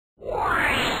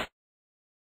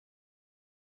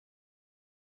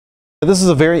This is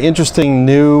a very interesting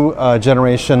new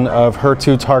generation of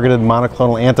HER2-targeted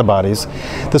monoclonal antibodies.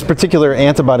 This particular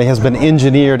antibody has been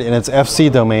engineered in its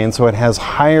Fc domain, so it has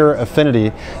higher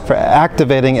affinity for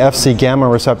activating Fc gamma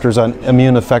receptors on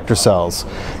immune effector cells.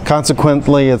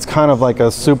 Consequently, it's kind of like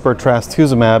a super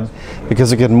trastuzumab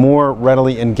because it can more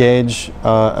readily engage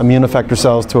immune effector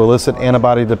cells to elicit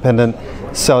antibody-dependent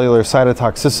cellular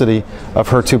cytotoxicity of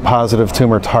HER2-positive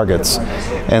tumor targets.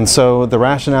 And so the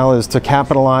rationale is to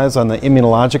capitalize on the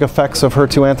immunologic effects of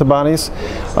HER2 antibodies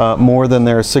more than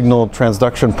their signal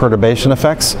transduction perturbation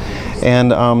effects.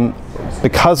 And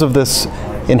because of this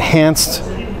enhanced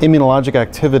immunologic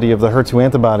activity of the HER2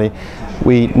 antibody,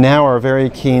 we now are very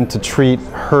keen to treat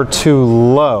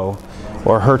HER2 low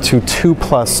or HER2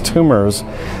 2+ tumors,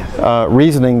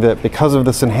 reasoning that because of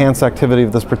this enhanced activity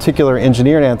of this particular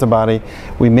engineered antibody,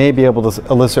 we may be able to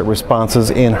elicit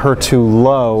responses in HER2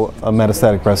 low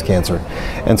metastatic breast cancer.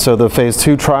 And so the phase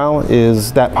 2 trial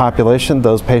is that population,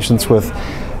 those patients with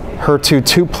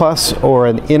HER2 2+ or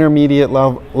an intermediate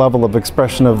level of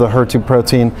expression of the HER2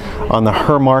 protein on the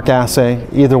HER-Mark assay.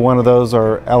 Either one of those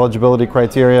are eligibility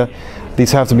criteria.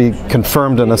 These have to be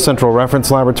confirmed in a central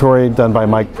reference laboratory done by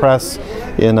Mike Press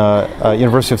in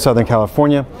University of Southern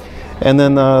California. And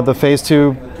then the phase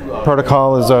 2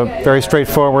 protocol is very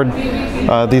straightforward.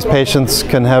 These patients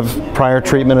can have prior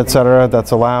treatment, etc.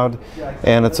 That's allowed.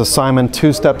 And it's a Simon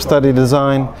two-step study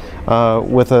design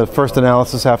with a first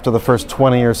analysis after the first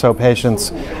 20 or so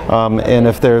patients. And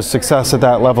if there's success at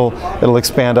that level, it'll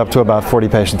expand up to about 40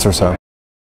 patients or so.